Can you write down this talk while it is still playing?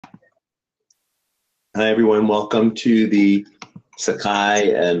Hi, everyone. Welcome to the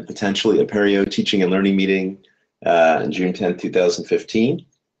Sakai and potentially Apereo Teaching and Learning meeting on June 10th, 2015.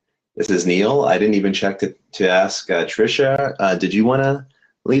 This is Neil. I didn't even check to ask Tricia. Did you want to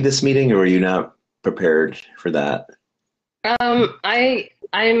lead this meeting, or are you not prepared for that?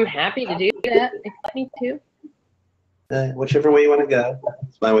 I'm happy to do that if I need to. Whichever way you want to go.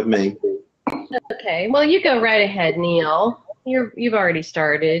 It's fine with me. Okay. Well, you go right ahead, Neil. You've already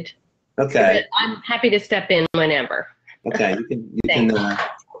started. Okay. But I'm happy to step in whenever. Okay. You can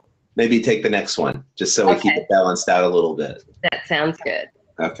maybe take the next one, just so we keep it balanced out a little bit. That sounds good.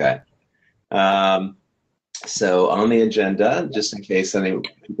 Okay. So on the agenda, just in case any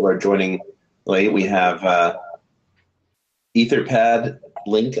people are joining late, we have Etherpad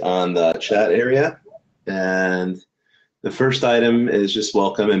link on the chat area. And the first item is just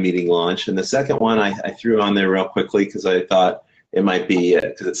welcome and meeting launch. And the second one I threw on there real quickly because I thought it might be,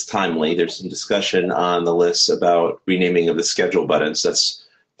 because it's timely, there's some discussion on the list about renaming of the schedule buttons. That's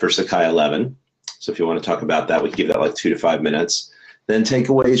for Sakai 11. So if you want to talk about that, we can give that like 2 to 5 minutes. Then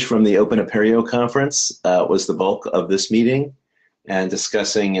takeaways from the Open Apereo conference was the bulk of this meeting, and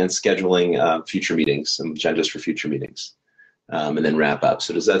discussing and scheduling future meetings and agendas for future meetings, and then wrap up.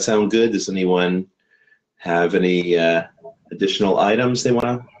 So does that sound good? Does anyone have any additional items they want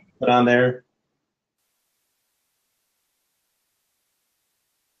to put on there?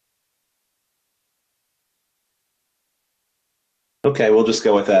 Okay, we'll just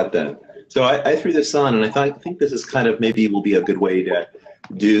go with that then. So I threw this on, and I think this is kind of maybe will be a good way to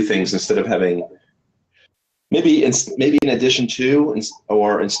do things instead of having maybe in addition to,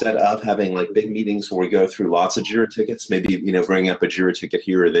 or instead of having like big meetings where we go through lots of JIRA tickets. Maybe bringing up a JIRA ticket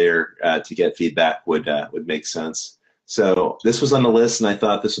here or there to get feedback would make sense. So this was on the list, and I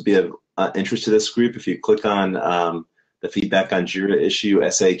thought this would be of interest to this group. If you click on the feedback on JIRA issue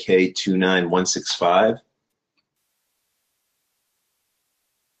SAK 29165.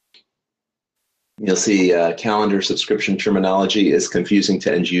 You'll see calendar subscription terminology is confusing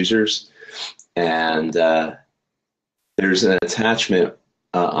to end users, and there's an attachment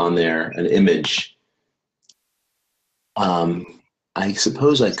on there, an image. I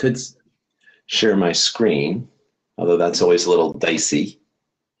suppose I could share my screen, although that's always a little dicey.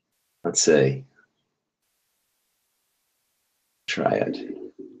 Let's see. Try it.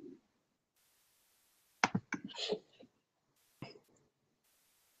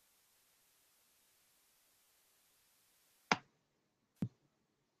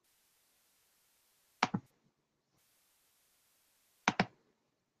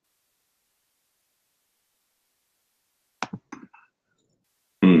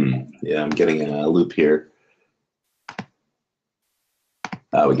 Yeah, I'm getting a loop here.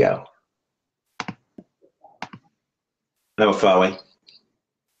 There we go. No, Fawi.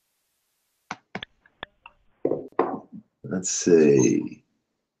 Let's see.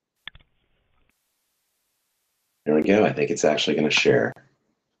 There we go. I think it's actually going to share.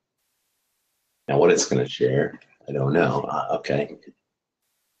 Now, what it's going to share, I don't know. Okay.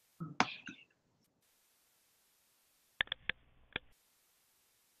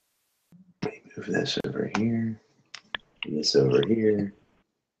 Move this over here. And this over here.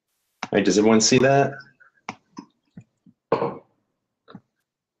 All right, does everyone see that? Trying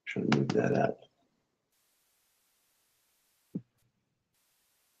to move that up.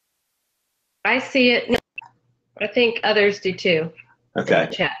 I see it. I think others do too. Okay.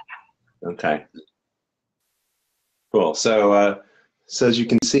 Chat. Okay. Cool. So, as you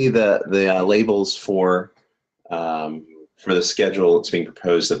can see, the labels for the schedule that's being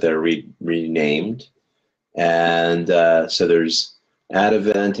proposed, that they're renamed, and so there's add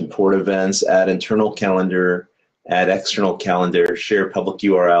event, import events, add internal calendar, add external calendar, share public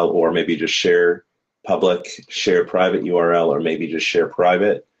URL, or maybe just share public, share private URL, or maybe just share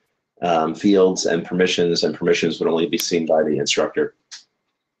private fields, and permissions would only be seen by the instructor.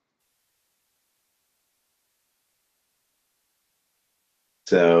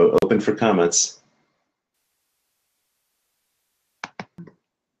 So open for comments.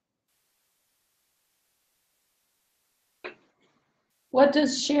 What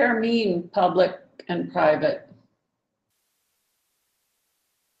does share mean, public and private?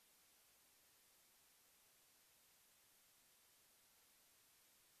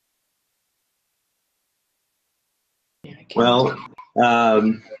 Well,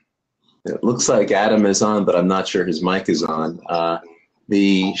 it looks like Adam is on, but I'm not sure his mic is on.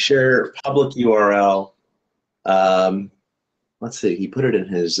 The share public URL, let's see, he put it in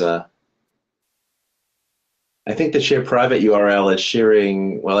his, I think the share private URL is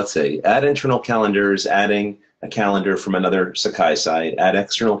sharing, well, let's say, add internal calendars, adding a calendar from another Sakai site, add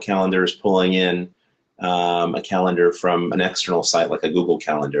external calendars, pulling in a calendar from an external site like a Google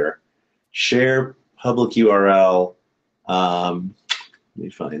Calendar, share public URL. Let me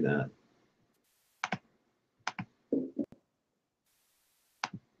find that.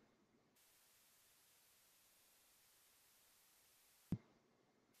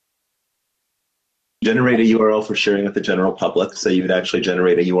 Generate a URL for sharing with the general public. So you would actually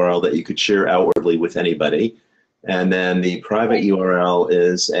generate a URL that you could share outwardly with anybody. And then the private URL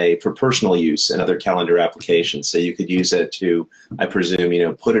is for personal use and other calendar applications. So you could use it to, I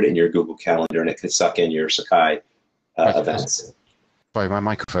presume, put it in your Google Calendar and it could suck in your Sakai events. Sorry, my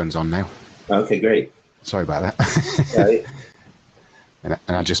microphone's on now. Okay, great. Sorry about that. Right. And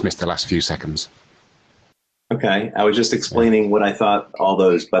I just missed the last few seconds. Okay, I was just explaining what I thought all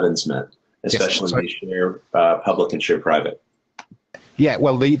those buttons meant, especially Yes, when you share public and share private. Yeah,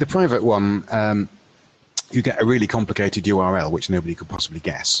 well, the private one, you get a really complicated URL which nobody could possibly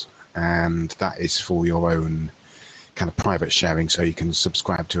guess, and that is for your own kind of private sharing, so you can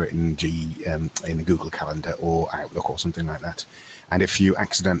subscribe to it in the Google Calendar or Outlook or something like that. And if you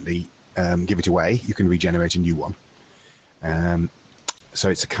accidentally give it away, you can regenerate a new one. So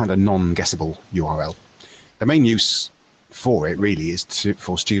it's a kind of non-guessable URL. The main use for it really is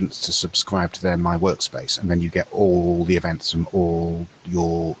for students to subscribe to their My Workspace, and then you get all the events from all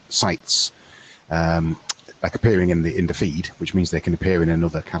your sites like appearing in the feed, which means they can appear in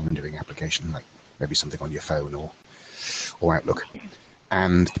another calendaring application, like maybe something on your phone or Outlook.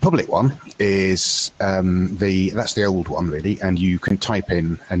 And the public one is that's the old one really, and you can type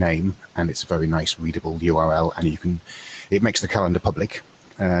in a name, and it's a very nice readable URL, and it makes the calendar public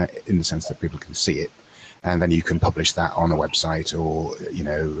in the sense that people can see it, and then you can publish that on a website or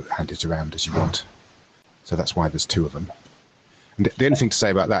hand it around as you want. So that's why there's two of them. And the only thing to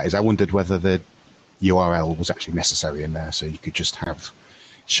say about that is I wondered whether the URL was actually necessary in there, so you could just have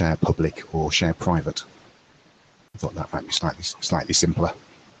share public or share private. I thought that might be slightly simpler.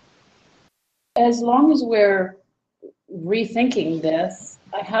 As long as we're rethinking this,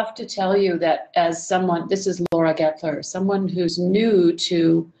 I have to tell you that as someone, this is Laura Gettler, someone who's new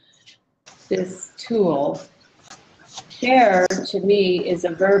to this tool, share to me is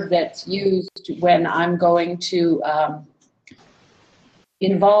a verb that's used when I'm going to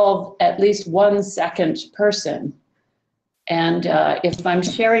involve at least one second person. And if I'm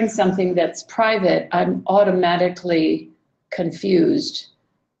sharing something that's private, I'm automatically confused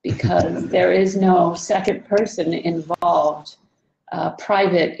because there is no second person involved.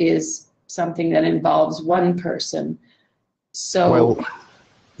 Private is something that involves one person. So, well,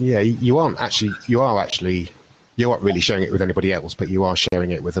 yeah, you aren't really sharing it with anybody else, but you are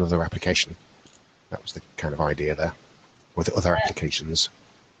sharing it with another application. That was the kind of idea there, with other applications.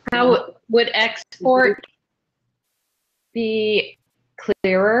 How would export be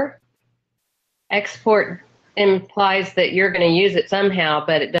clearer? Export implies that you're going to use it somehow,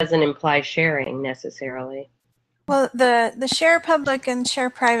 but it doesn't imply sharing necessarily. Well, the share public and share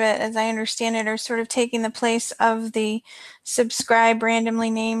private, as I understand it, are sort of taking the place of the subscribe randomly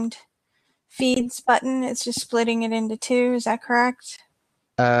named feeds button. It's just splitting it into two. Is that correct?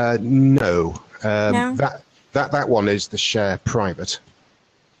 No. No? That one is the share private.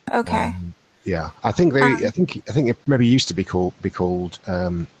 Okay. Yeah, I think it maybe used to be called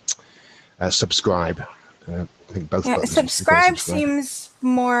subscribe. I think both. Yeah, buttons subscribe seems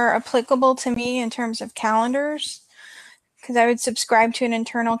more applicable to me in terms of calendars, because I would subscribe to an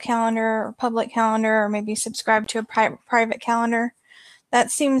internal calendar or public calendar, or maybe subscribe to a private calendar.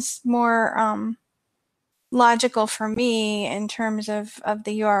 That seems more logical for me in terms of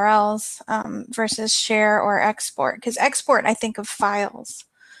the URLs versus share or export. Because export, I think of files.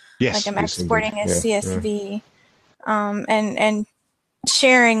 Yes, like I'm exporting a CSV, yeah. And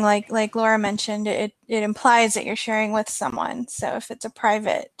sharing, like Laura mentioned, it implies that you're sharing with someone. So if it's a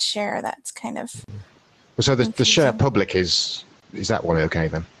private share, that's kind of so the share public is that one okay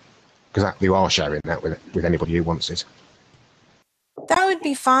then? Because you are sharing that with anybody who wants it. That would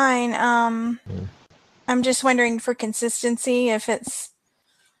be fine. I'm just wondering for consistency if it's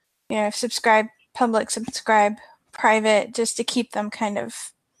if subscribe public, subscribe private, just to keep them kind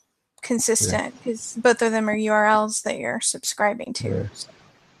of consistent, because both of them are URLs that you're subscribing to.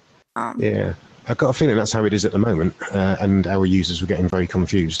 Yeah. Yeah, I've got a feeling that's how it is at the moment, and our users were getting very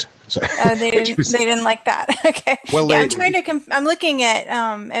confused. So they didn't like that. Okay. Well, yeah, I'm trying to. I'm looking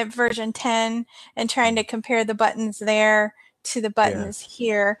at version 10 and trying to compare the buttons there to the buttons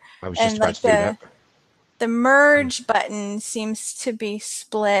here. I was just about to do that. The merge button seems to be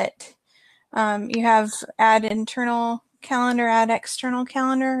split. You have add internal calendar, add external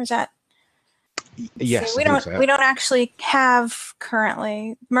calendar. Is that? Yes, See, I think so. we don't actually have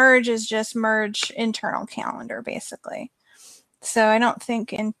currently. Merge is just merge internal calendar, basically. So I don't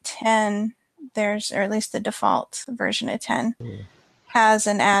think in 10 there's, or at least the default version of 10 has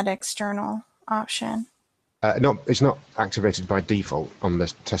an add external option. No, it's not activated by default on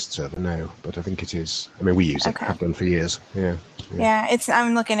the test server, no, but I think it is. I mean, we use it, have done for years. Yeah, it's.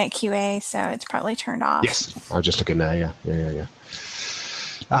 I'm looking at QA, so it's probably turned off. Yes, I was just looking there, yeah.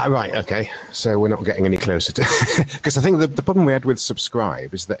 Right, okay, so we're not getting any closer to... Because I think the problem we had with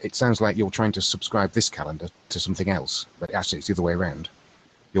subscribe is that it sounds like you're trying to subscribe this calendar to something else, but actually it's the other way around.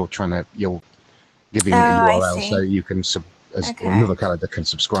 You're giving a URL so you can, another calendar can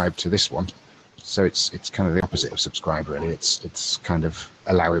subscribe to this one. So it's kind of the opposite of subscribe, really. It's kind of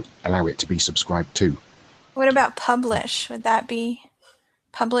allow it to be subscribed to. What about publish? Would that be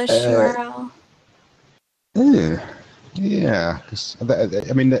publish URL? Yeah,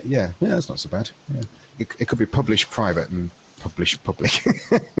 I mean, that's not so bad. Yeah. It could be publish private and publish public.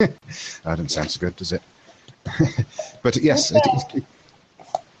 That doesn't sound so good, does it? But yes,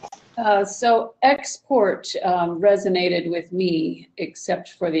 so export resonated with me,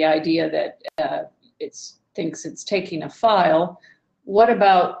 except for the idea that it thinks it's taking a file. What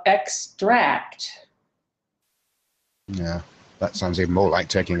about extract? Yeah, that sounds even more like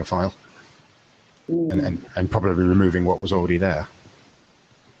taking a file. And probably removing what was already there.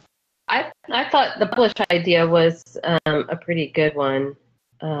 I thought the publish idea was a pretty good one.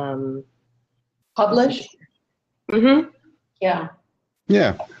 Publish? Mm-hmm. Yeah.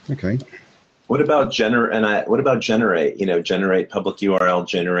 Yeah. Okay. What about generate? Generate public URL,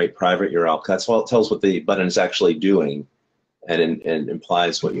 generate private URL. That's what tells what the button is actually doing, and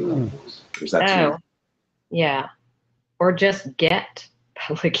implies what you want. Is that true? Yeah. Or just get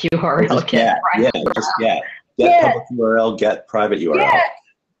public URL. Just get public URL, get private URL. Get.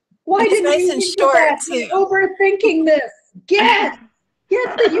 Why didn't nice you and think short, of that? too. Overthinking this. Get the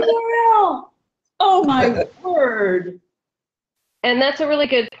URL. Oh my word. And that's a really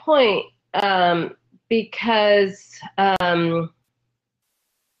good point, because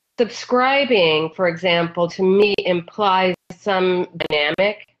subscribing, for example, to me implies some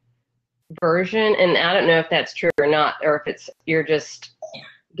dynamic version, and I don't know if that's true or not, or if you're just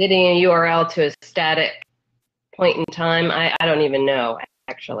getting a URL to a static point in time. I don't even know,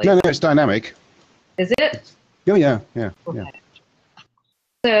 actually. No, it's dynamic. Is it? Oh, yeah. Okay.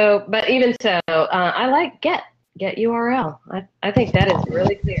 So, but even so, I like get URL. I think that is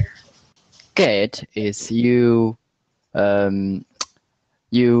really clear. Get is you get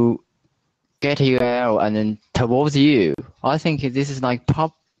URL and then towards you. I think this is like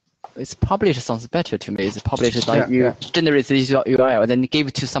it's publish sounds better to me. It's publish is like you generate this URL and then give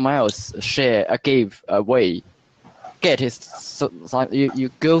it to someone else, give away. Get is so like you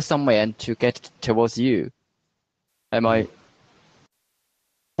go somewhere and to get towards you. Am I?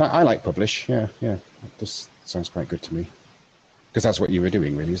 I like publish. Yeah. This sounds quite good to me. Because that's what you were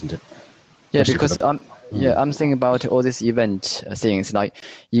doing, really, isn't it? Yeah, because I'm thinking about all these event things. Like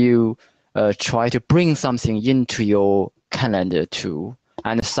you try to bring something into your calendar too.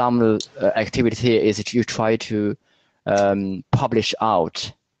 And some activity here is you try to publish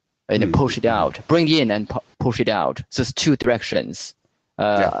out and push it out, bring in and push it out. So it's two directions.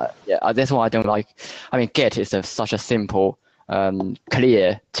 That's why I don't like. I mean, get is such a simple,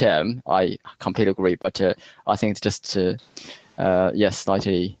 clear term. I completely agree, but I think it's just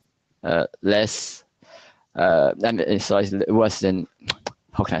slightly less. It's slightly worse than,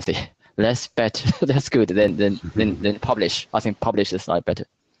 how can I say? Less good than publish. I think publish is like better.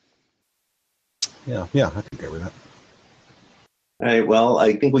 Yeah, I can go with that. All right, well,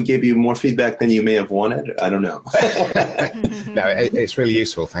 I think we gave you more feedback than you may have wanted. I don't know. No, it's really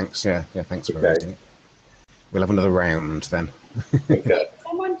useful, thanks. Yeah, thanks for everything. We'll have another round then. Okay.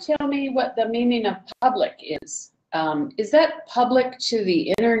 Someone tell me what the meaning of public is. Is that public to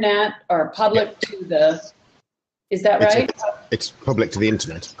the internet or public to the... Is that right? It's public to the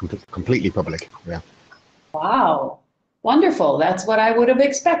internet, completely public, yeah. Wow. Wonderful. That's what I would have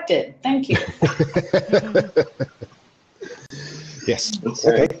expected. Thank you. Yes.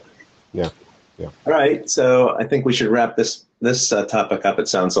 Okay. Yeah. All right. So I think we should wrap this topic up, it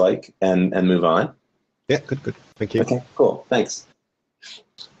sounds like, and move on. Yeah, good. Thank you. Okay, cool. Thanks.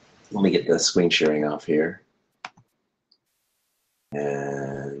 Let me get the screen sharing off here.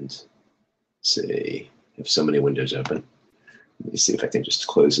 And see. I have so many windows open. Let me see if I can just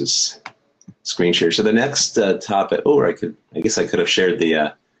close this screen share. So the next topic. Oh, I guess I could have shared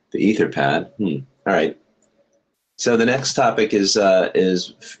the Etherpad. All right. So the next topic is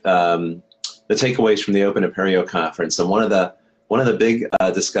the takeaways from the Open Apereo conference. And one of one of the big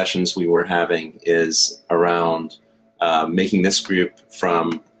discussions we were having is around making this group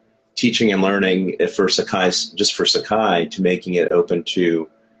from teaching and learning for Sakai, just for Sakai, to making it open to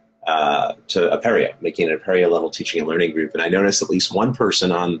Apereo, making it an Apereo level teaching and learning group. And I noticed at least one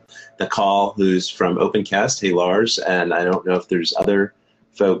person on the call who's from OpenCast, hey Lars, and I don't know if there's other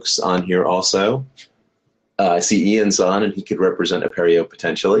folks on here also. I see Ian's on, and he could represent Apereo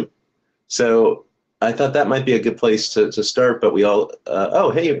potentially. So I thought that might be a good place to start, but we all,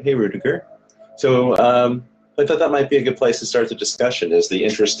 oh, hey Rudiger. So I thought that might be a good place to start the discussion, is the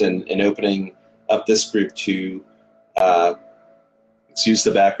interest in opening up this group to, excuse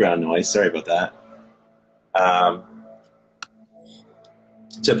the background noise, sorry about that,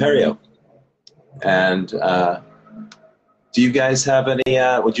 to Apereo. And do you guys have any,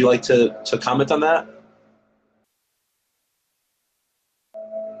 would you like to comment on that?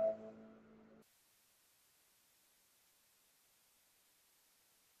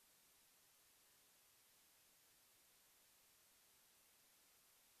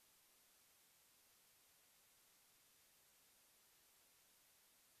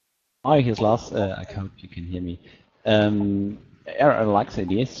 Hi, here's Lars. I hope you can hear me. I like the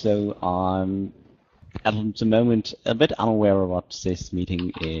idea, so I'm at the moment a bit unaware of what this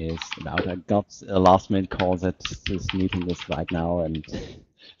meeting is about. I got a last-minute call that this meeting is right now, and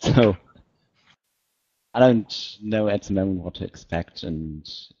so I don't know at the moment what to expect, and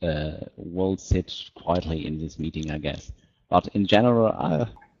will sit quietly in this meeting, I guess. But in general, I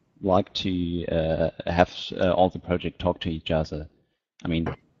like to have all the project talk to each other. I mean,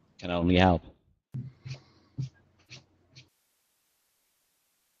 can only help.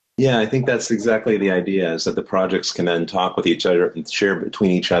 Yeah, I think that's exactly the idea, is that the projects can then talk with each other and share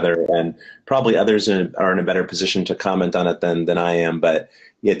between each other, and probably others are in a better position to comment on it than I am. But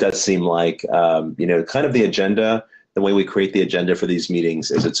it does seem like, you know, kind of the agenda, the way we create the agenda for these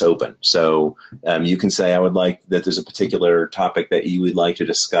meetings is it's open. So you can say, I would like that there's a particular topic that you would like to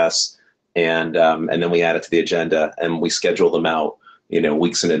discuss, and then we add it to the agenda, and we schedule them out, you know,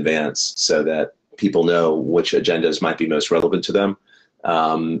 weeks in advance, so that people know which agendas might be most relevant to them.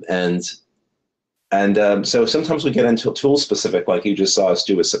 So sometimes we get into tool specific, like you just saw us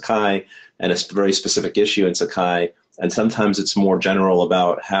do with Sakai, and a very specific issue in Sakai. And sometimes it's more general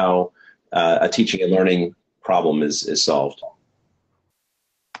about how a teaching and learning problem is solved.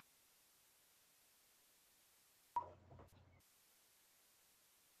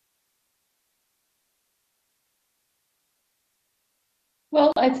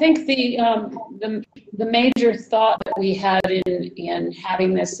 Well, I think the major thought that we had in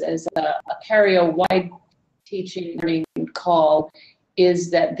having this as a Apereo-wide teaching and learning call is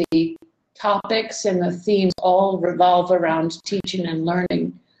that the topics and the themes all revolve around teaching and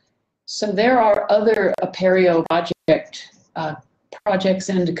learning. So there are other Apereo projects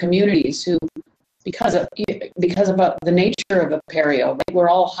and communities who, because of the nature of Apereo, right, we're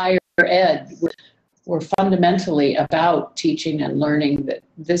all higher ed. We're fundamentally about teaching and learning, that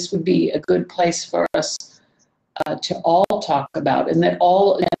this would be a good place for us to all talk about, and that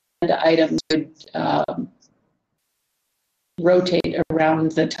all agenda items would rotate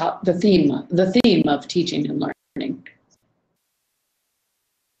around the theme of teaching and learning.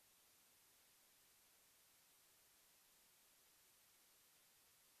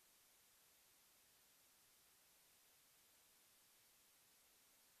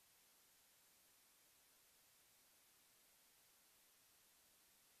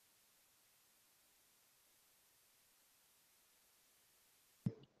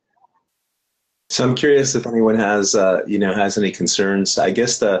 So I'm curious if anyone has, has any concerns. I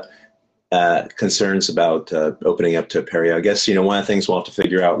guess the concerns about opening up to Apereo. I guess, one of the things we'll have to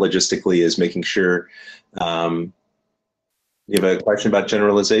figure out logistically is making sure. You have a question about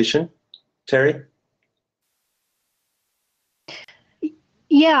generalization, Terry?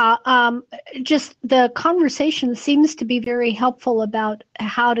 Yeah, just the conversation seems to be very helpful about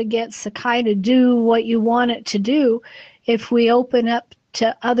how to get Sakai to do what you want it to do. If we open up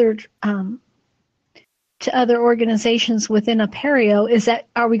to other organizations within Apereo,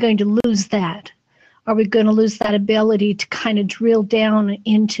 are we going to lose that? Are we going to lose that ability to kind of drill down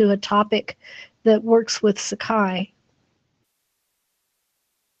into a topic that works with Sakai?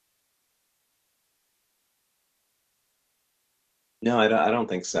 No, I don't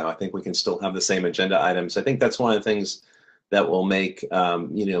think so. I think we can still have the same agenda items. I think that's one of the things that will make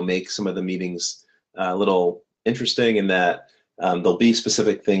make some of the meetings a little interesting, in that there'll be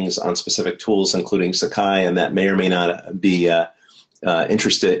specific things on specific tools, including Sakai, and that may or may not be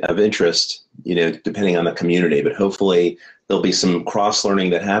interest, depending on the community. But hopefully there'll be some cross learning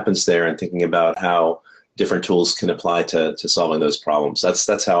that happens there, and thinking about how different tools can apply to solving those problems.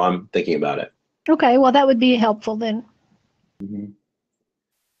 That's how I'm thinking about it. Okay, well, that would be helpful then. Mm-hmm.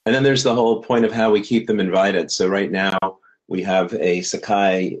 And then there's the whole point of how we keep them invited. So right now we have a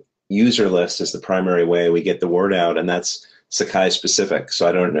Sakai user list as the primary way we get the word out, and that's Sakai specific. So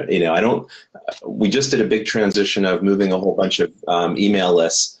I don't, we just did a big transition of moving a whole bunch of email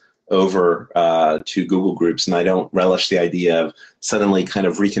lists over to Google Groups, and I don't relish the idea of suddenly kind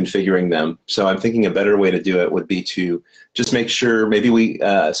of reconfiguring them. So I'm thinking a better way to do it would be to just make sure maybe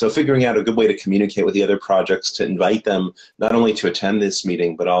so figuring out a good way to communicate with the other projects, to invite them not only to attend this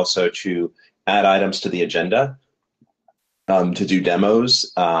meeting, but also to add items to the agenda, to do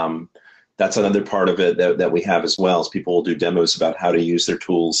demos. That's another part of it that we have as well, is people will do demos about how to use their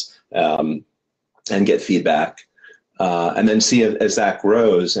tools and get feedback. And then see as that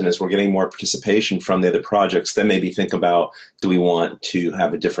grows and as we're getting more participation from the other projects, then maybe think about, do we want to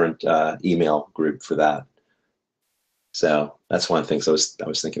have a different email group for that? So that's one of the things I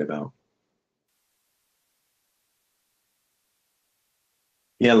was thinking about.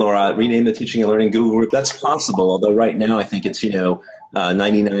 Yeah, Laura, rename the Teaching and Learning Google group. That's possible, although right now I think it's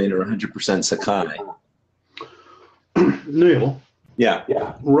 99 or 100% Sakai. Neil? Yeah.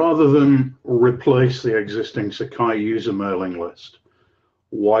 Rather than replace the existing Sakai user mailing list,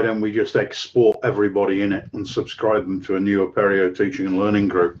 why don't we just export everybody in it and subscribe them to a new Apereo Teaching and Learning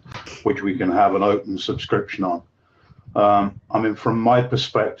group, which we can have an open subscription on? I mean, from my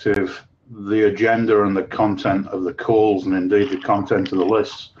perspective, the agenda and the content of the calls, and indeed the content of the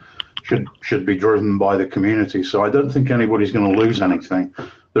lists, should be driven by the community. So I don't think anybody's going to lose anything.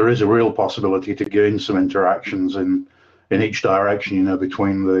 There is a real possibility to gain some interactions in each direction,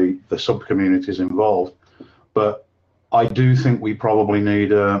 between the sub-communities involved. But I do think we probably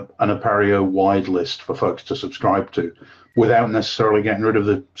need an Apereo wide list for folks to subscribe to, without necessarily getting rid of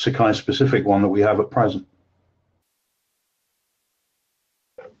the Sakai specific one that we have at present.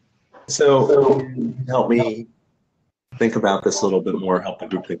 So help me think about this a little bit more, help the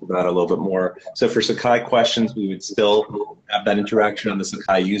group think about it a little bit more. So for Sakai questions, we would still have that interaction on the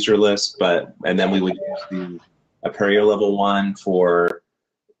Sakai user list, and then we would use the Apereo level 1 for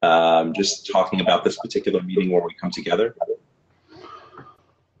just talking about this particular meeting where we come together.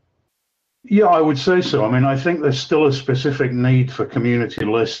 Yeah, I would say so. I mean, I think there's still a specific need for community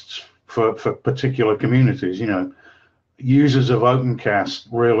lists for particular communities. Users of OpenCast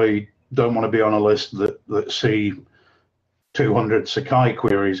really don't want to be on a list that see 200 Sakai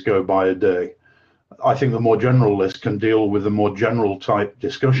queries go by a day. I think the more general list can deal with the more general type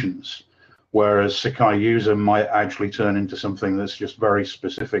discussions, whereas Sakai user might actually turn into something that's just very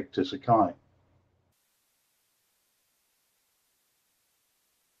specific to Sakai.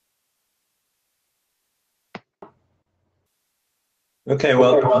 Okay,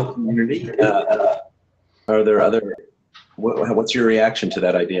 well, community, are there other? What's your reaction to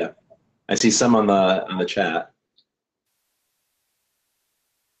that idea? I see some on the chat.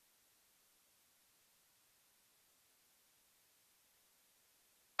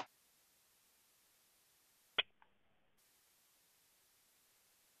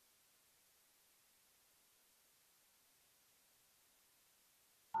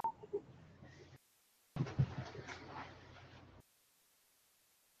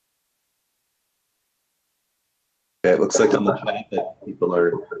 Okay, it looks like on the chat that people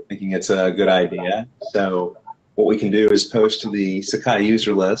are thinking it's a good idea. So what we can do is post to the Sakai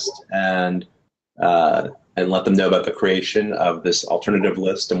user list and let them know about the creation of this alternative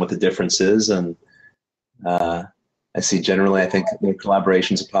list and what the difference is. And I see generally, I think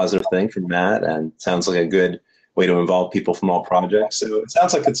collaboration is a positive thing from Matt, and sounds like a good way to involve people from all projects. So it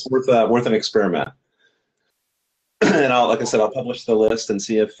sounds like it's worth an experiment. And like I said, I'll publish the list and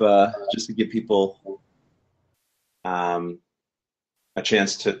see if just to give people a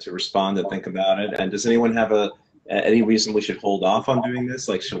chance to respond and think about it. And does anyone have any reason we should hold off on doing this?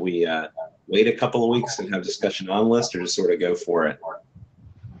 Like, should we wait a couple of weeks and have discussion on list, or just sort of go for it?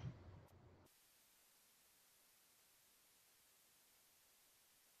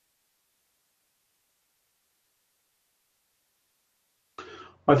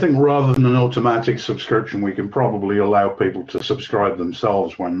 I think rather than an automatic subscription, we can probably allow people to subscribe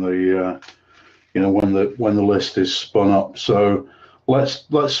themselves when the when the list is spun up. So let's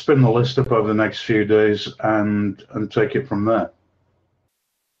spin the list up over the next few days and take it from there.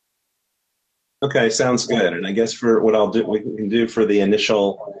 Okay, sounds good. And I guess for what we can do for the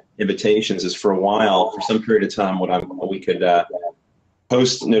initial invitations is, for a while, for some period of time, we could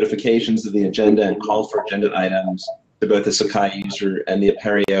post notifications of the agenda and call for agenda items to both the Sakai user and the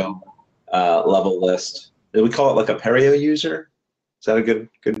Apereo level list. Do we call it like Apereo user? Is that a good?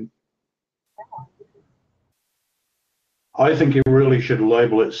 I think it really should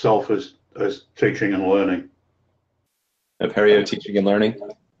label itself as teaching and learning. Apereo Teaching and Learning.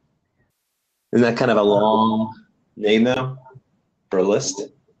 Isn't that kind of a long name, though, for a list?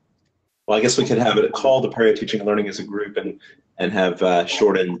 Well, I guess we could have it called Apereo Teaching and Learning as a group and have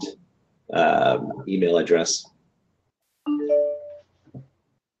shortened email address.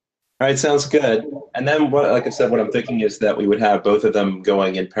 All right, sounds good. And then, like I said, what I'm thinking is that we would have both of them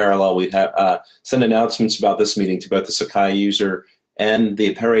going in parallel. We'd have send announcements about this meeting to both the Sakai user and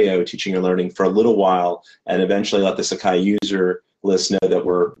the Apereo Teaching and Learning for a little while, and eventually let the Sakai user list know that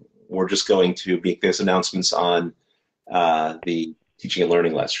we're just going to make those announcements on the Teaching and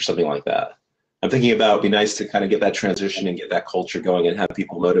Learning list or something like that. I'm thinking about it'd be nice to kind of get that transition and get that culture going and have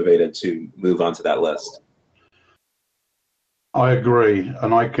people motivated to move on to that list. I agree,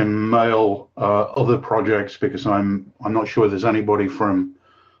 and I can mail other projects because I'm not sure there's anybody from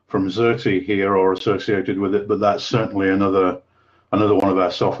Xerte here or associated with it, but that's certainly another one of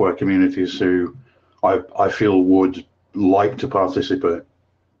our software communities who I feel would like to participate.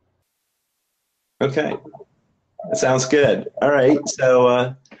 Okay, that sounds good. All right,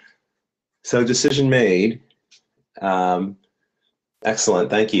 so decision made. Excellent,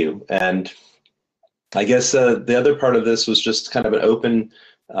 thank you. And I guess the other part of this was just kind of an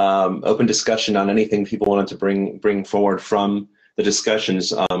open discussion on anything people wanted to bring forward from the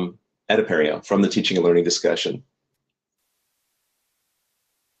discussions at Apereo, from the teaching and learning discussion.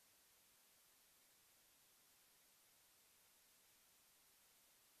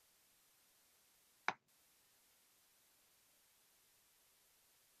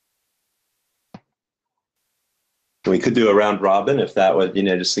 We could do a round robin if that would,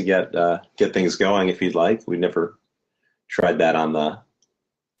 just to get things going if you'd like. We never tried that on the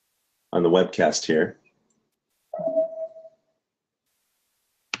webcast here.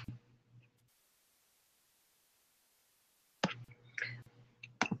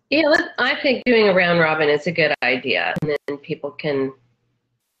 Yeah, I think doing a round robin is a good idea, and then people can,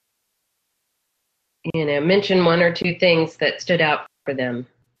 mention one or two things that stood out for them.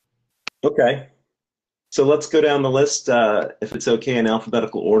 Okay. So let's go down the list, if it's okay, in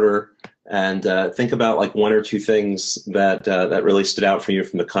alphabetical order, and think about like one or two things that really stood out for you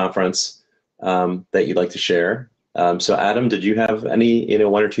from the conference that you'd like to share. So Adam, did you have any,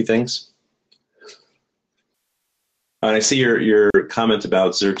 one or two things? And I see your comment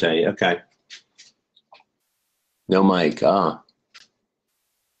about Xerte. Okay. No mic.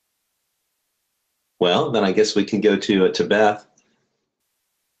 Well, then I guess we can go to Beth.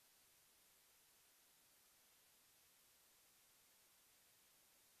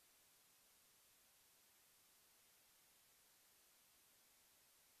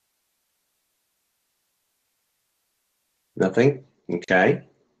 Nothing? Okay.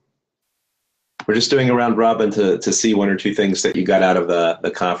 We're just doing a round robin to see one or two things that you got out of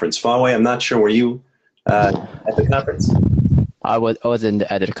the conference. Fawway, I'm not sure, were you at the conference? I wasn't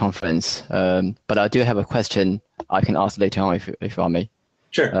at the conference, but I do have a question I can ask later on if I may.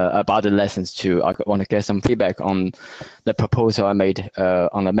 Sure. About the lessons too. I want to get some feedback on the proposal I made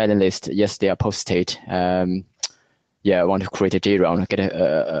on the mailing list yesterday. I posted. I want to create a Jira. I want to get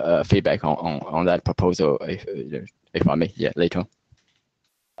a feedback on that proposal if I may. Yeah, later on.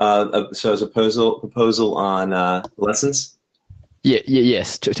 So as a proposal on lessons?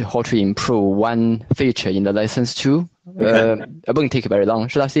 Yes, to how to improve one feature in the lessons too. Okay. It won't take very long.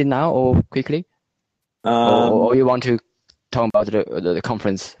 Should I say it now or quickly? Or you want to talk about the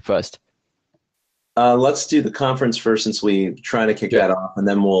conference first? Let's do the conference first, since we try to kick that off, and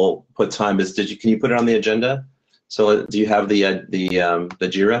then we'll put time. Can you put it on the agenda? So do you have the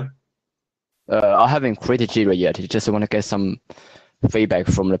Jira? I haven't created Jira yet. I just want to get some feedback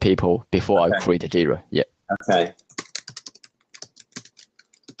from the people before I create a Jira. Yeah. Okay.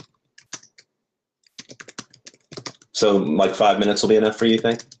 So like 5 minutes will be enough for you,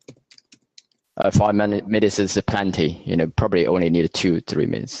 think? 5 minutes is plenty. Probably only need 2-3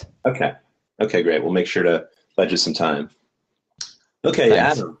 minutes. Okay. Okay, great. We'll make sure to budget some time. Okay,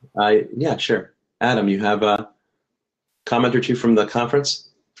 Thanks. Adam. Yeah, sure. Adam, you have a comment or two from the conference?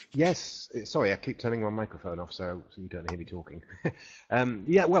 Yes, sorry, I keep turning my microphone off so you don't hear me talking.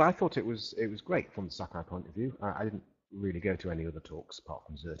 Yeah, well, I thought it was great from the Sakai point of view. I didn't really go to any other talks apart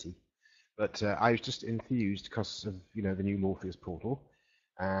from Xerte, but I was just enthused because of the new Morpheus portal,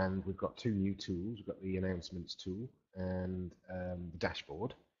 and we've got two new tools. We've got the announcements tool and the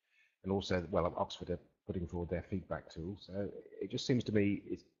dashboard, and also, well, Oxford are putting forward their feedback tool. So it just seems to me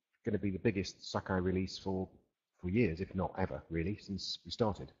it's going to be the biggest Sakai release for years, if not ever, really, since we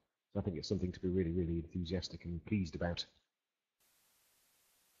started. So I think it's something to be really, really enthusiastic and pleased about.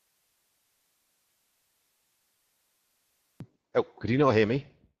 Oh, could you not hear me?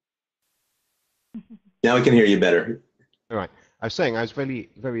 Now we can hear you better. All right. I was saying I was very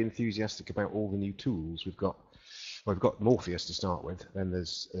enthusiastic about all the new tools we've got. Well, we've got Morpheus to start with. Then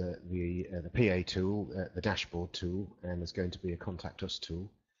there's the PA tool, the dashboard tool, and there's going to be a Contact Us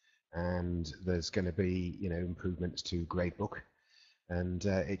tool, and there's going to be improvements to Gradebook, and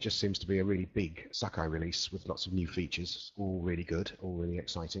it just seems to be a really big Sakai release with lots of new features, all really good, all really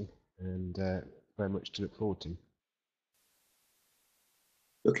exciting, and very much to look forward to.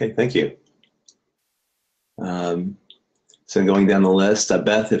 Okay, thank you. So going down the list,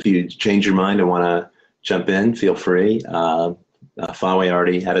 Beth, if you change your mind and want to jump in, feel free. Fawe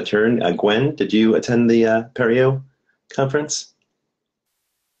already had a turn. Gwen, did you attend the Apereo conference?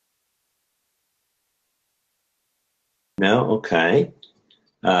 No? Okay.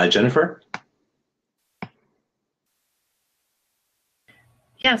 Jennifer?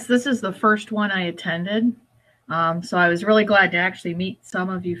 Yes, this is the first one I attended. So I was really glad to actually meet some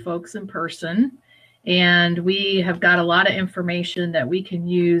of you folks in person. And we have got a lot of information that we can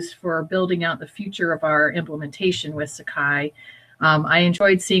use for building out the future of our implementation with Sakai. I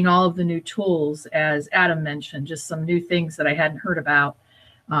enjoyed seeing all of the new tools, as Adam mentioned, just some new things that I hadn't heard about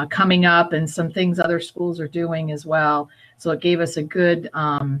coming up, and some things other schools are doing as well. So it gave us a good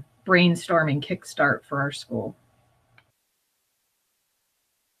brainstorming kickstart for our school.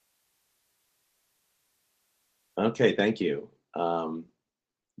 Okay, thank you.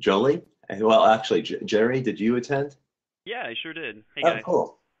 Jolie? Well, actually, Jerry, did you attend? Yeah, I sure did. Hey, oh, guys.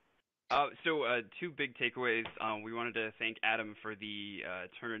 Cool. So two big takeaways. We wanted to thank Adam for the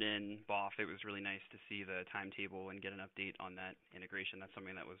Turn It In BOF. It was really nice to see the timetable and get an update on that integration. That's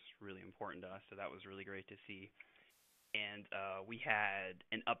something that was really important to us, so that was really great to see. And we had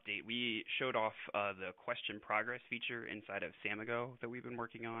an update. We showed off the question progress feature inside of Samigo that we've been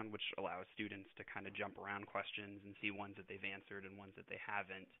working on, which allows students to kind of jump around questions and see ones that they've answered and ones that they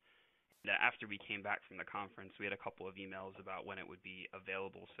haven't. After we came back from the conference, we had a couple of emails about when it would be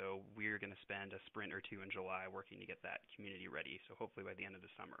available. So we're going to spend a sprint or two in July working to get that community ready. So hopefully by the end of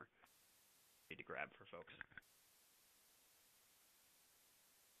the summer, ready to grab for folks.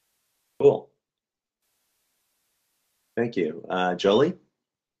 Cool. Thank you. Jolie?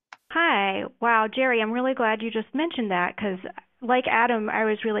 Hi. Wow, Jerry, I'm really glad you just mentioned that, because like Adam, I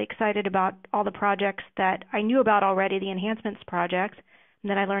was really excited about all the projects that I knew about already, the enhancements projects,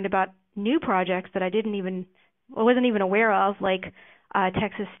 and then I learned about new projects that I wasn't even aware of, like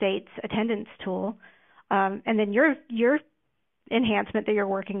Texas State's attendance tool, and then your enhancement that you're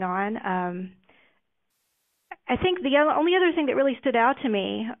working on. I think the only other thing that really stood out to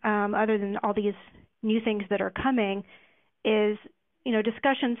me, other than all these new things that are coming, is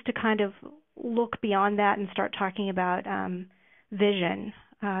discussions to kind of look beyond that and start talking about vision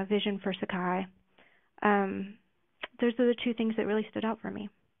for Sakai. Those are the two things that really stood out for me.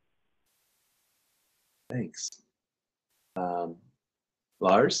 Thanks.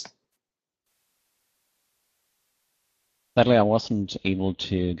 Lars? Sadly, I wasn't able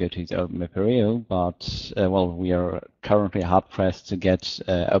to go to the Open Apereo, but well, we are currently hard pressed to get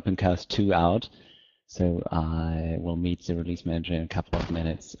OpenCast 2 out. So I will meet the release manager in a couple of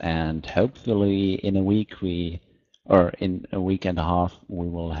minutes, and hopefully in a week or in a week and a half, we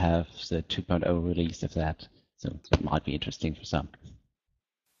will have the 2.0 release of that. So that might be interesting for some.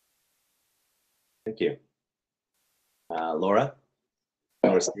 Thank you. Laura?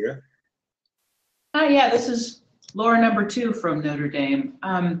 Laura Spira? Yeah, this is Laura number 2 from Notre Dame.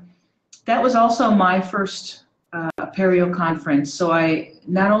 That was also my first Apereo conference, so I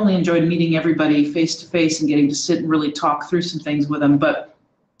not only enjoyed meeting everybody face to face and getting to sit and really talk through some things with them, but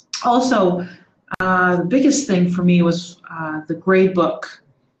also the biggest thing for me was the gradebook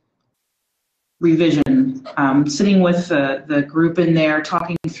revision. Sitting with the group in there,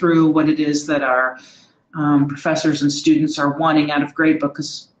 talking through what it is that our professors and students are wanting out of gradebook,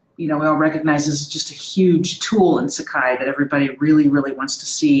 because we all recognize this is just a huge tool in Sakai that everybody really, really wants to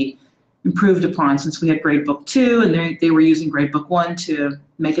see improved upon, since we had Gradebook 2 and they were using Gradebook 1 to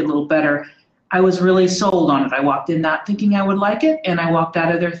make it a little better. I was really sold on it. I walked in not thinking I would like it, and I walked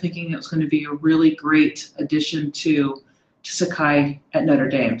out of there thinking it was going to be a really great addition to Sakai at Notre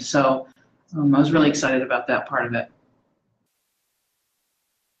Dame. So I was really excited about that part of it.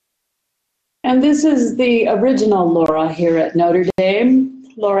 And this is the original Laura here at Notre Dame,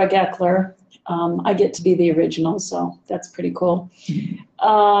 Laura Geckler. I get to be the original, so that's pretty cool.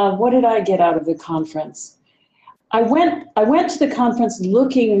 What did I get out of the conference? I went to the conference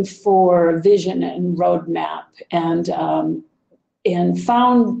looking for vision and roadmap, and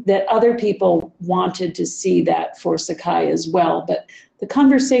found that other people wanted to see that for Sakai as well, but the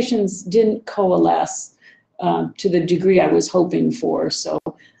conversations didn't coalesce to the degree I was hoping for. So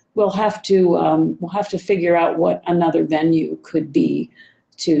we'll have to figure out what another venue could be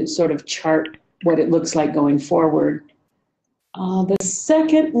to sort of chart what it looks like going forward. The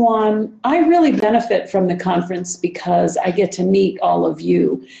second one, I really benefit from the conference because I get to meet all of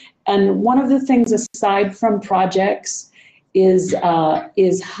you. And one of the things aside from projects is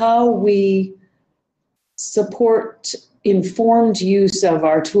how we support informed use of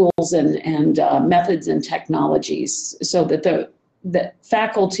our tools and methods and technologies so that the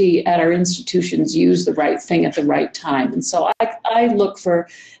faculty at our institutions use the right thing at the right time. And so I look for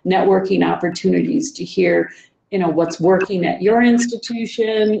networking opportunities to hear, what's working at your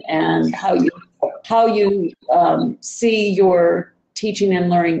institution and how you see your teaching and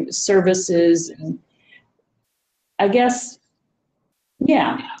learning services. And I guess,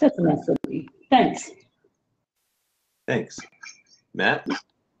 yeah, that's enough for me. Thanks. Thanks. Matt?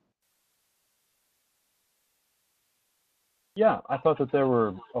 Yeah, I thought that there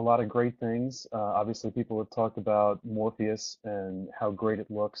were a lot of great things. Obviously, people have talked about Morpheus and how great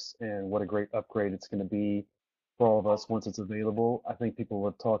it looks and what a great upgrade it's going to be for all of us once it's available. I think people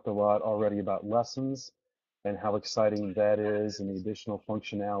have talked a lot already about lessons and how exciting that is and the additional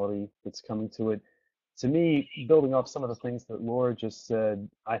functionality that's coming to it. To me, building off some of the things that Laura just said,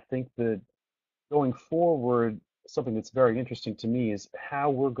 I think that going forward, something that's very interesting to me is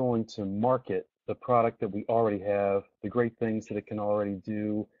how we're going to market the product that we already have, the great things that it can already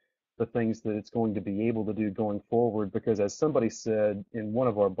do, the things that it's going to be able to do going forward. Because as somebody said in one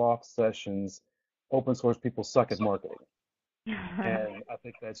of our BOF sessions, open source people suck at marketing. And I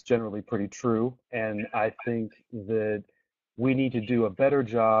think that's generally pretty true. And I think that we need to do a better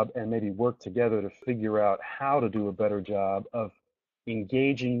job and maybe work together to figure out how to do a better job of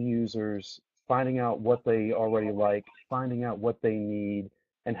engaging users, finding out what they already like, finding out what they need,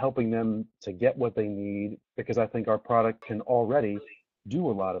 and helping them to get what they need, because I think our product can already do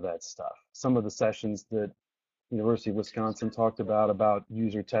a lot of that stuff. Some of the sessions that University of Wisconsin talked about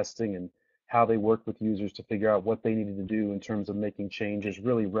user testing and how they worked with users to figure out what they needed to do in terms of making changes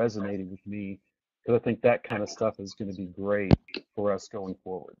really resonated with me, because I think that kind of stuff is going to be great for us going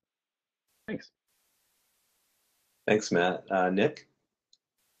forward. Thanks. Thanks, Matt. Nick?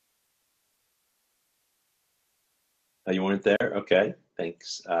 You weren't there? Okay,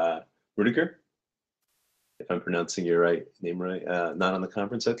 thanks. Rudiger? If I'm pronouncing your name right, not on the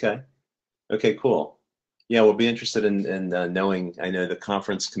conference? Okay. Okay, cool. Yeah, we'll be interested in knowing. I know the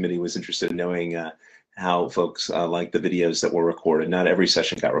conference committee was interested in knowing how folks like the videos that were recorded. Not every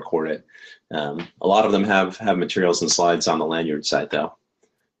session got recorded. A lot of them have materials and slides on the lanyard site, though,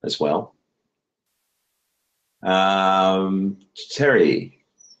 as well. Terry.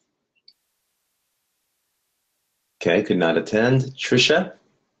 Okay, could not attend. Trisha?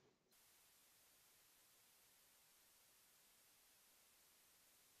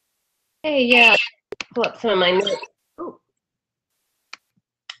 Hey, yeah, pull up some of my notes. Oh.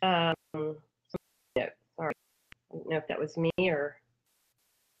 No, sorry. I don't know if that was me or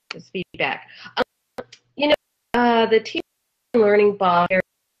just feedback. The teaching and learning BOF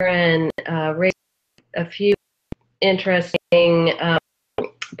and raised a few interesting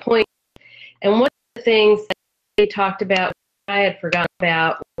points. And one of the things that they talked about, I had forgotten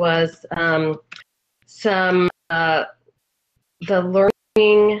about, was the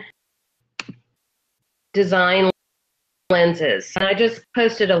learning design lenses. And I just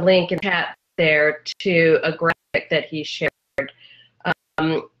posted a link in chat there to a graphic that he shared,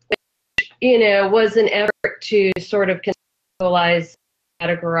 which, was an effort to sort of conceptualize,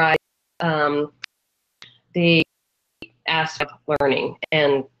 categorize the aspect of learning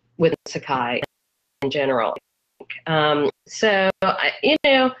and with Sakai in general. So, I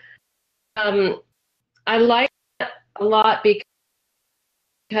like that a lot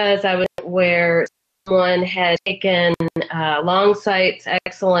because I was where someone had taken Longsight's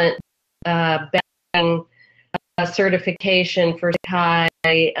excellent backing certification for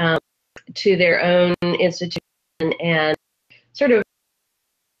Sakai to their own institution and sort of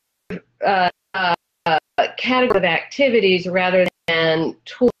category of activities rather than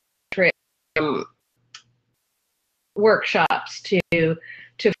tool workshops to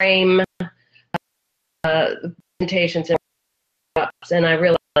frame presentations and workshops. And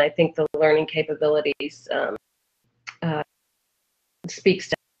I think the learning capabilities speaks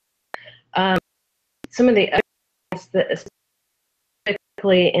to some of the other things that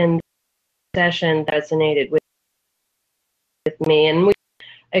specifically in the session that resonated with me, and we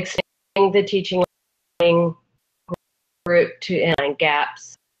extending the teaching and learning group to find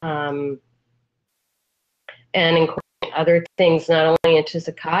gaps and incorporating other things not only into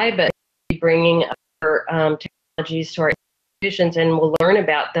Sakai but bringing technologies to our institutions, and we'll learn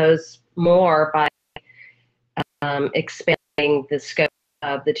about those more by expanding the scope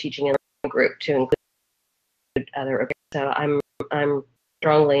of the teaching and learning group to include other. So I'm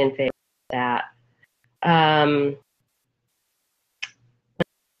strongly in favor of that.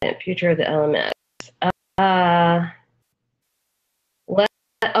 Future of the LMS.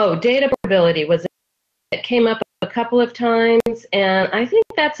 Data portability it came up a couple of times, and I think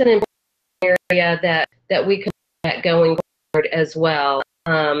that's an important area that we could look at going forward as well.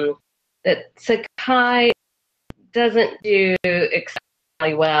 That Sakai doesn't do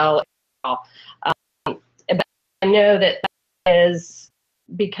exceptionally well at all. But I know that is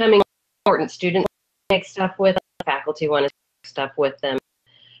becoming important. Students make stuff with them, faculty want to make stuff with them.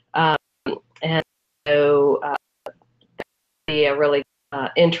 And so that would be a really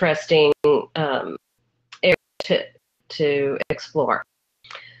interesting area to explore.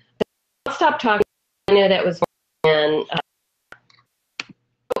 I'll stop talking. I know that was and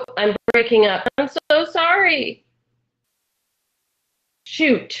I'm breaking up. I'm so sorry.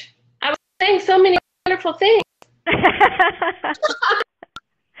 Shoot. I was saying so many wonderful things.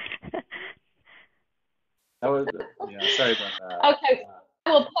 Sorry about that. Okay.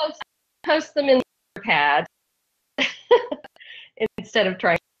 I will post them in the pad instead of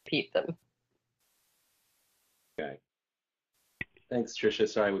trying to repeat them. Okay. Thanks, Tricia.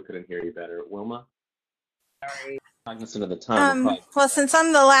 Sorry we couldn't hear you better. Wilma? Sorry. Cognizant of the time. Well, since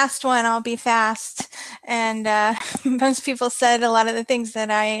I'm the last one, I'll be fast. And most people said a lot of the things that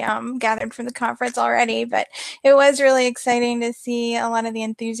I gathered from the conference already, but it was really exciting to see a lot of the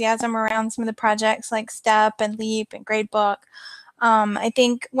enthusiasm around some of the projects like STEP and LEAP and Gradebook. I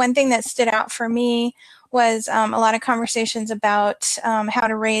think one thing that stood out for me was a lot of conversations about how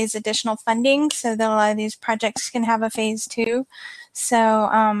to raise additional funding so that a lot of these projects can have a phase 2. So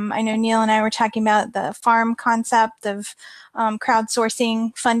I know Neil and I were talking about the farm concept of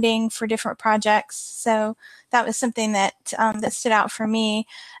crowdsourcing funding for different projects. So that was something that that stood out for me.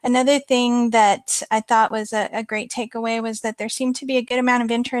 Another thing that I thought was a great takeaway was that there seemed to be a good amount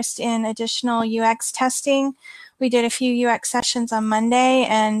of interest in additional UX testing. We did a few UX sessions on Monday,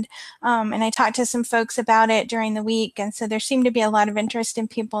 and I talked to some folks about it during the week, and so there seemed to be a lot of interest in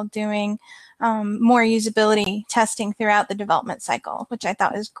people doing more usability testing throughout the development cycle, which I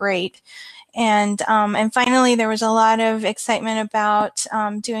thought was great. And finally, there was a lot of excitement about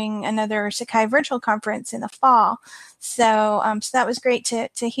doing another Sakai virtual conference in the fall. So, so that was great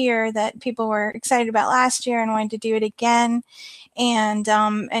to hear that people were excited about last year and wanted to do it again. And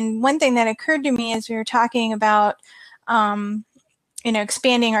one thing that occurred to me as we were talking about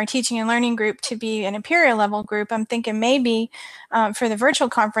expanding our teaching and learning group to be an Apereo level group, I'm thinking maybe for the virtual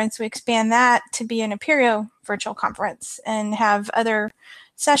conference, we expand that to be an Apereo virtual conference and have other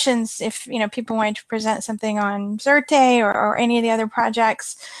sessions if people wanted to present something on Xerte or any of the other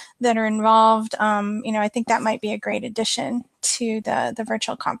projects that are involved. I think that might be a great addition to the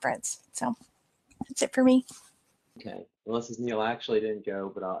virtual conference. So that's it for me. Okay. Well, this is Neil. I actually didn't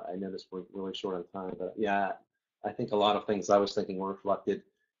go, but I noticed we're really short on time. But yeah, I think a lot of things I was thinking were reflected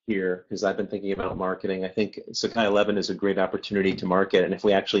here because I've been thinking about marketing. I think Sakai 11 is a great opportunity to market, and if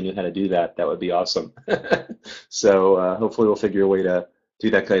we actually knew how to do that, that would be awesome. So hopefully we'll figure a way to do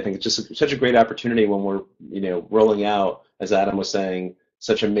that. Cause I think it's just such a great opportunity when we're rolling out, as Adam was saying,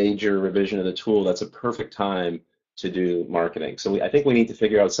 such a major revision of the tool. That's a perfect time to do marketing. So I think we need to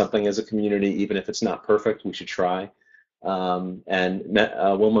figure out something as a community, even if it's not perfect, we should try. And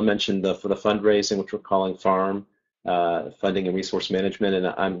Wilma mentioned for the fundraising, which we're calling FARM, funding and resource management. And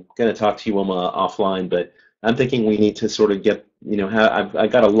I'm going to talk to you, Wilma, offline, but I'm thinking we need to sort of get, I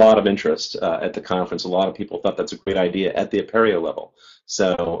got a lot of interest at the conference. A lot of people thought that's a great idea at the Apereo level.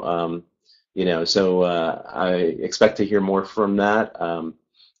 So, I expect to hear more from that.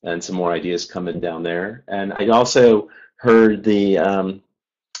 And some more ideas coming down there. And I also heard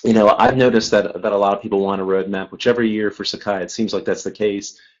I've noticed that a lot of people want a roadmap, whichever year for Sakai, it seems like that's the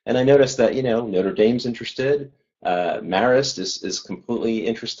case. And I noticed that, Notre Dame's interested, Marist is completely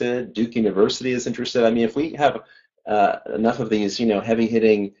interested, Duke University is interested. I mean, if we have enough of these,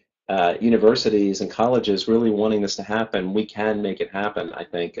 heavy-hitting universities and colleges really wanting this to happen, we can make it happen, I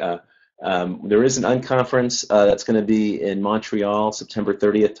think. There is an unconference that's going to be in Montreal, September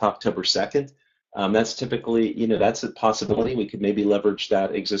 30th to October 2nd. That's typically, that's a possibility. We could maybe leverage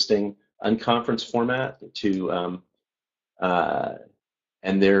that existing unconference format to,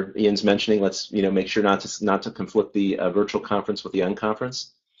 and there, Ian's mentioning, let's, make sure not to conflict the virtual conference with the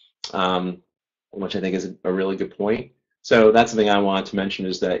unconference, which I think is a really good point. So that's something I want to mention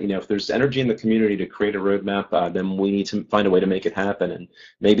is that, if there's energy in the community to create a roadmap, then we need to find a way to make it happen. And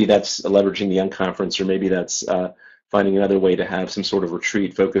maybe that's leveraging the Unconference, or maybe that's finding another way to have some sort of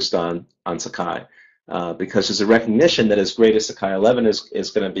retreat focused on Sakai. Because there's a recognition that as great as Sakai 11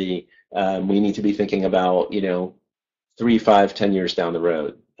 is going to be, we need to be thinking about, 3, 5, 10 years down the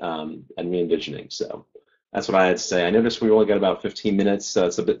road and re-envisioning. So that's what I had to say. I noticed we only got about 15 minutes, so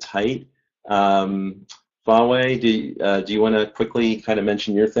it's a bit tight. Faway, do you want to quickly kind of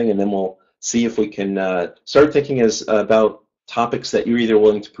mention your thing, and then we'll see if we can start thinking about topics that you're either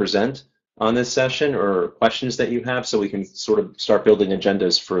willing to present on this session or questions that you have, so we can sort of start building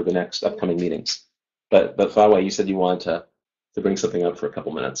agendas for the next upcoming meetings. But Faway, you said you wanted to bring something up for a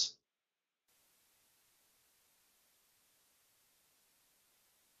couple minutes.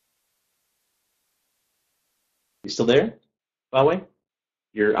 You still there, Faway?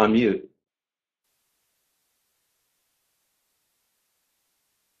 You're on mute.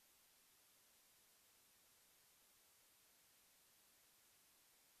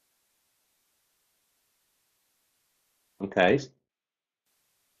 Okay.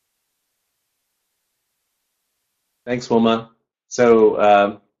 Thanks, Wilma.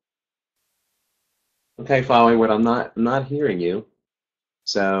 So, okay, Faway, what I'm not hearing you.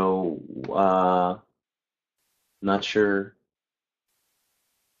 So, not sure.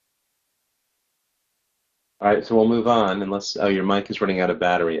 All right, so we'll move on unless, oh, your mic is running out of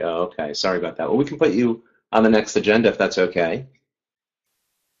battery. Oh, okay, sorry about that. Well, we can put you on the next agenda if that's okay.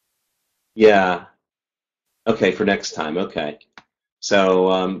 Yeah, okay, for next time, okay.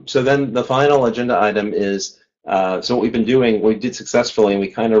 So, so then the final agenda item is, so what we've been doing, we did successfully, and we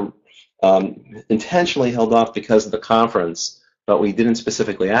kind of intentionally held off because of the conference, but we didn't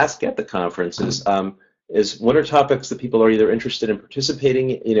specifically ask at the conference, is what are topics that people are either interested in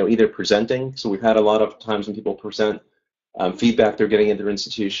participating, either presenting. So we've had a lot of times when people present feedback they're getting at their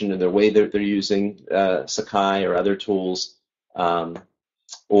institution and their way that they're using Sakai or other tools,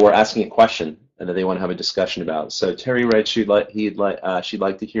 or asking a question and that they want to have a discussion about. So Terry writes she'd like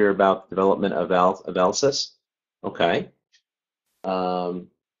to hear about the development of ALSYS. Okay. We'll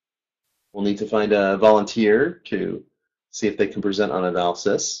need to find a volunteer to see if they can present on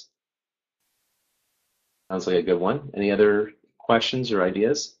ALSYS. Sounds like a good one. Any other questions or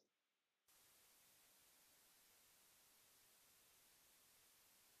ideas?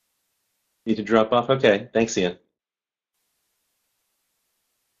 Need to drop off? Okay, thanks, Ian.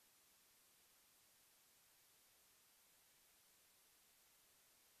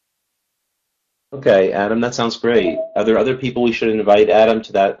 Okay, Adam, that sounds great. Are there other people we should invite, Adam,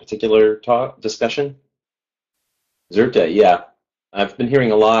 to that particular discussion? Zerte, yeah. I've been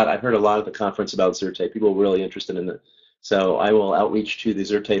hearing a lot. I've heard a lot at the conference about Zerte. People are really interested in it. So I will outreach to the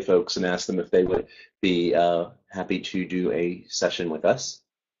Zerte folks and ask them if they would be happy to do a session with us.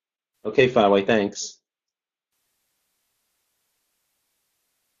 Okay, Faway, thanks.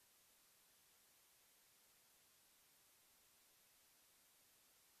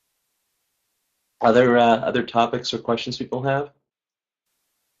 Other topics or questions people have?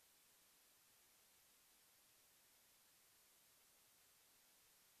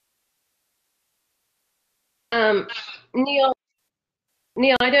 Neil,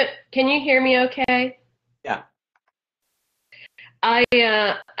 can you hear me okay? Yeah. I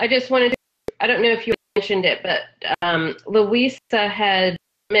just wanted to, I don't know if you mentioned it, but Louisa had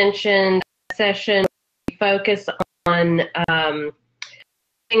mentioned a session focus on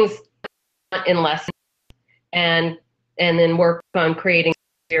things in lessons and then work on creating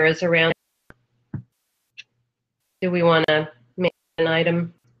areas around it. Do we want to make an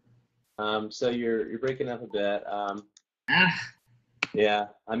item? So you're breaking up a bit. Yeah,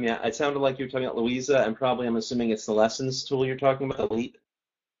 I mean, it sounded like you were talking about Louisa, and probably I'm assuming it's the lessons tool you're talking about, the LEAP.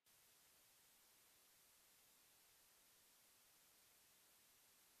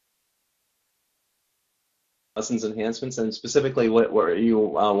 Lessons enhancements, and specifically, what are you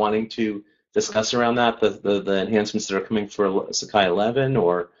wanting to discuss around that? The enhancements that are coming for Sakai 11,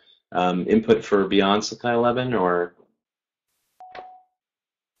 or input for beyond Sakai 11, or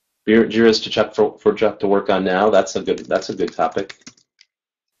Jira's to check for Jeff to work on now. That's a good topic.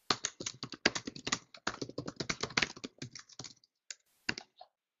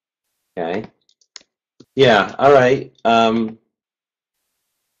 Okay. Yeah. All right.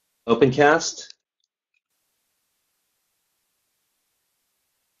 Opencast.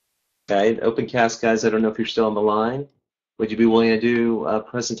 Okay. Opencast guys. I don't know if you're still on the line. Would you be willing to do a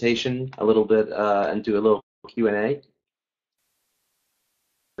presentation a little bit and do a little Q&A?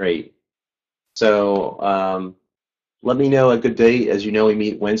 Great. So let me know a good day. As you know, we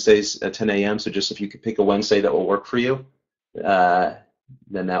meet Wednesdays at 10 a.m. So just if you could pick a Wednesday that will work for you, then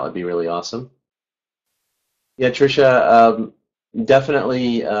that would be really awesome. Yeah, Tricia,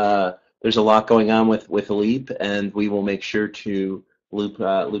 definitely there's a lot going on with LEAP, and we will make sure to loop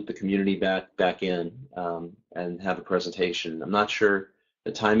the community back in and have a presentation. I'm not sure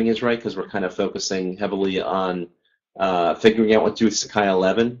the timing is right because we're kind of focusing heavily on figuring out what to do with Sakai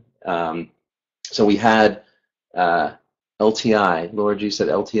 11. So we had LTI. Laura G said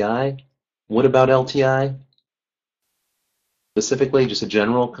LTI. What about LTI? Specifically, just a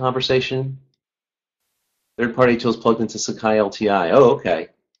general conversation? Third-party tools plugged into Sakai LTI. Oh, okay.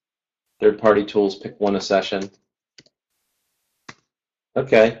 Third-party tools, pick one a session.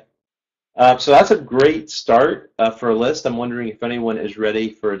 Okay. So that's a great start for a list. I'm wondering if anyone is ready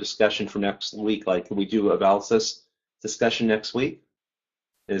for a discussion for next week. Like, can we do a Valsys discussion next week?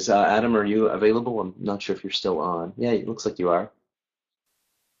 Is Adam, are you available? I'm not sure if you're still on. Yeah, it looks like you are.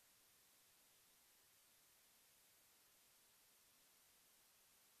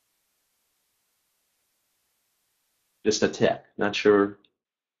 Just a tick. Not sure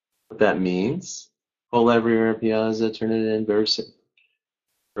what that means. Whole everywhere, Piazza, Turnitin, Veracity,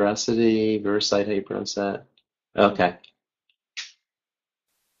 Versite, how you pronounce that? Okay.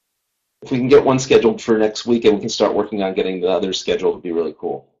 If we can get one scheduled for next week and we can start working on getting the others scheduled, would be really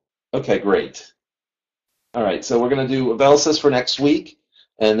cool. Okay, great. All right, so we're going to do Valsys for next week,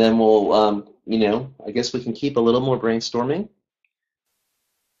 and then we'll, you know, I guess we can keep a little more brainstorming.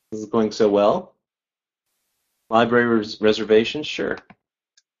 This is going so well. Library reservations, sure.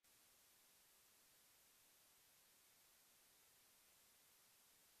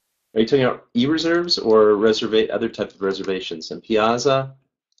 Are you talking about e-reserves or other types of reservations? And Piazza?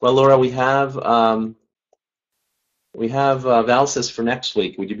 Well, Laura, we have Valsys for next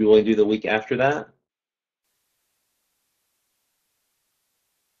week. Would you be willing to do the week after that?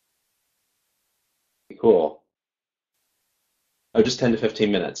 Cool. Oh, just 10 to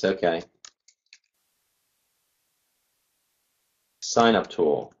 15 minutes. Okay. Sign up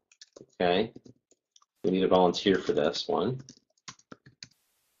tool. Okay. We need a volunteer for this one.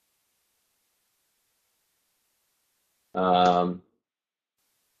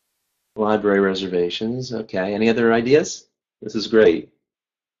 Library reservations. Okay. Any other ideas? This is great.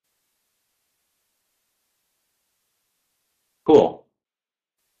 Cool.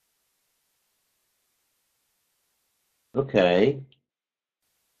 Okay.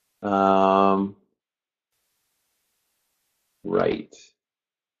 Right.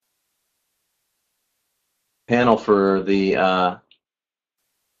 Panel for the,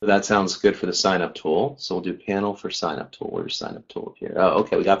 that sounds good for the sign up tool. So we'll do panel for sign up tool. Where's sign up tool here? Oh,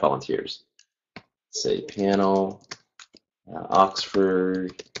 okay, we got volunteers. Let's say panel,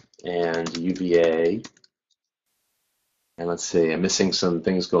 Oxford and UVA. And let's see, I'm missing some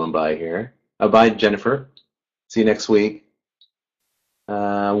things going by here. Oh, bye, Jennifer. See you next week.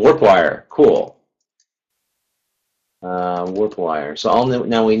 WarpWire, cool. WarpWire. So all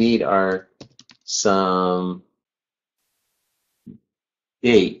now we need are some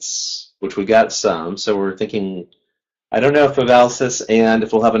dates, which we got some. So we're thinking, I don't know if for Valsys and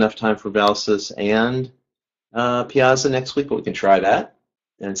if we'll have enough time for Valsys and Piazza next week, but we can try that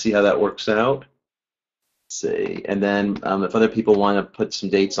and see how that works out. Let's see. And then if other people want to put some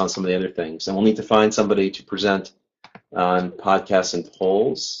dates on some of the other things, and we'll need to find somebody to present on podcasts and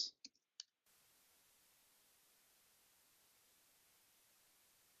polls.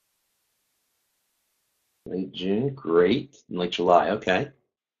 Late June, great. And late July, okay. Do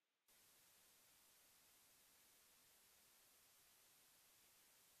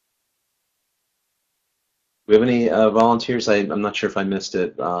we have any volunteers? I'm not sure if I missed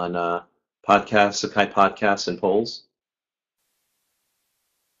it on podcasts, Sakai podcasts and polls.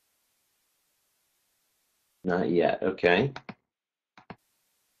 Not yet, okay.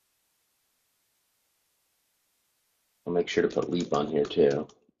 I'll make sure to put Leap on here too.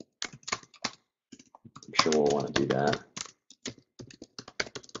 I'm sure we'll want to do that.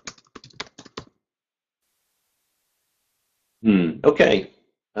 Okay.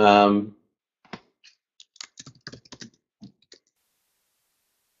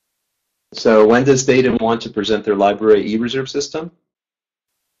 So when does Data want to present their library e-reserve system?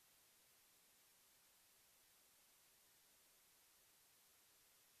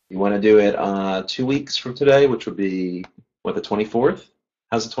 You want to do it 2 weeks from today, which would be, what, the 24th?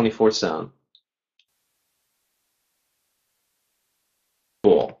 How's the 24th sound?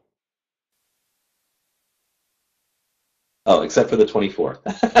 Cool. Oh, except for the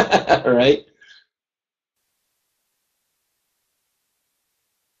 24th. All right.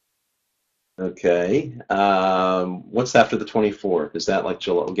 Okay. What's after the 24th? Is that like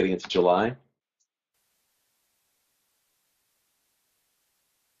July, getting into July?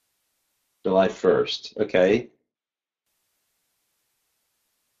 July 1st. Okay.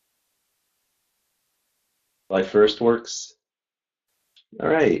 July 1st works. All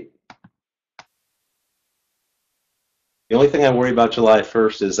right. The only thing I worry about July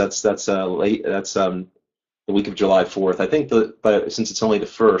 1st is that's late. That's the week of July 4th. I think but since it's only the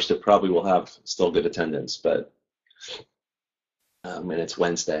 1st, it probably will have still good attendance. But and it's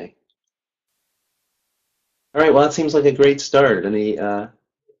Wednesday. All right. Well, that seems like a great start. Any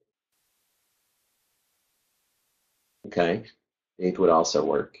okay. The 8th would also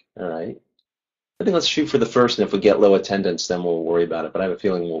work. All right. I think let's shoot for the 1st, and if we get low attendance, then we'll worry about it. But I have a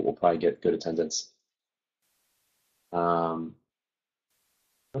feeling we'll probably get good attendance.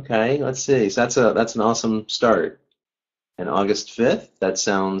 Okay, let's see. So that's an awesome start. And August 5th, that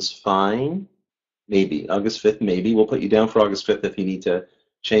sounds fine. Maybe August 5th, maybe we'll put you down for August 5th. If you need to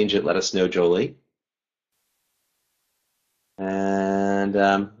change it, let us know, Jolie. And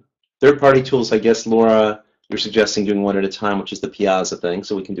third-party tools, I guess, Laura, you're suggesting doing one at a time, which is the Piazza thing,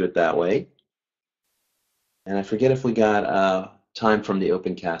 so we can do it that way. And I forget if we got time from the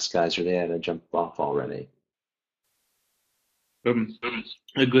OpenCast guys, or they had to jump off already.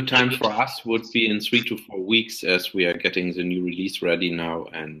 A good time for us would be in 3 to 4 weeks, as we are getting the new release ready now,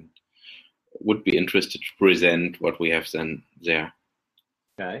 and would be interested to present what we have then there.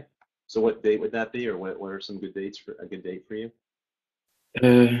 Okay. So what date would that be, or what are some good dates for a good date for you?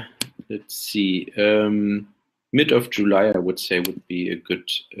 Let's see. Mid of July, I would say, would be a good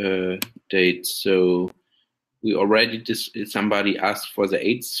date. So we already somebody asked for the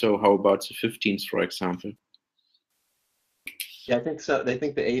 8th. So how about the 15th, for example? Yeah, I think so. They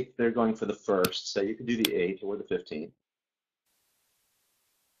think the 8th. They're going for the 1st, so you could do the 8th or the 15th.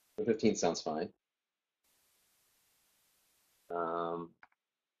 The 15th sounds fine. All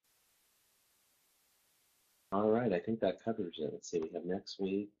right, I think that covers it. Let's see, we have next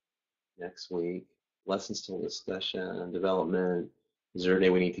week, lessons to discussion, development. Is there a day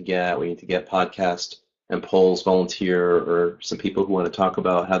we need to get? We need to get podcast and polls, volunteer, or some people who want to talk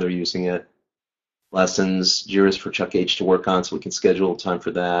about how they're using it. Lessons, Jira's for Chuck H to work on, so we can schedule time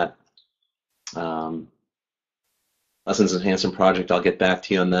for that. Lessons Enhancement Project, I'll get back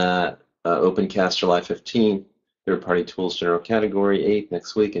to you on that. OpenCast July 15th. Third-party tools general category 8th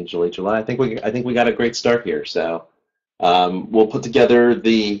next week in July. I think we got a great start here. So we'll put together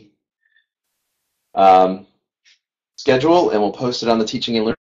the schedule and we'll post it on the Teaching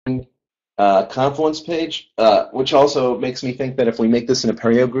and Learning Confluence page, which also makes me think that if we make this an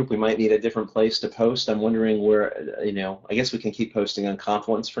Apereo group, we might need a different place to post. I'm wondering where, I guess we can keep posting on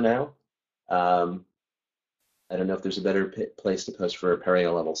Confluence for now. I don't know if there's a better place to post for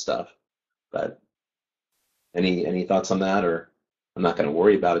Apereo level stuff, but any thoughts on that? Or I'm not going to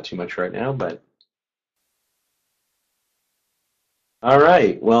worry about it too much right now, but all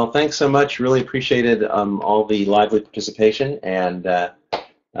right. Well, thanks so much. Really appreciated all the lively participation. And are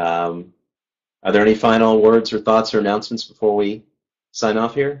there any final words or thoughts or announcements before we sign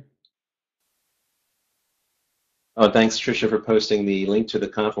off here? Oh, thanks, Tricia, for posting the link to the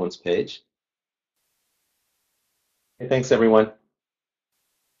Confluence page. Hey, thanks, everyone.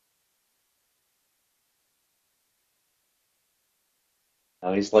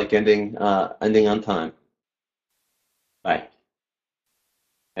 Always like ending on time. Bye.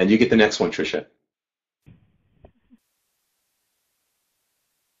 And you get the next one, Tricia.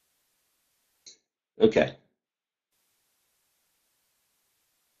 Okay.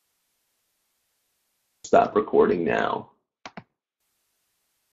 Stop recording now.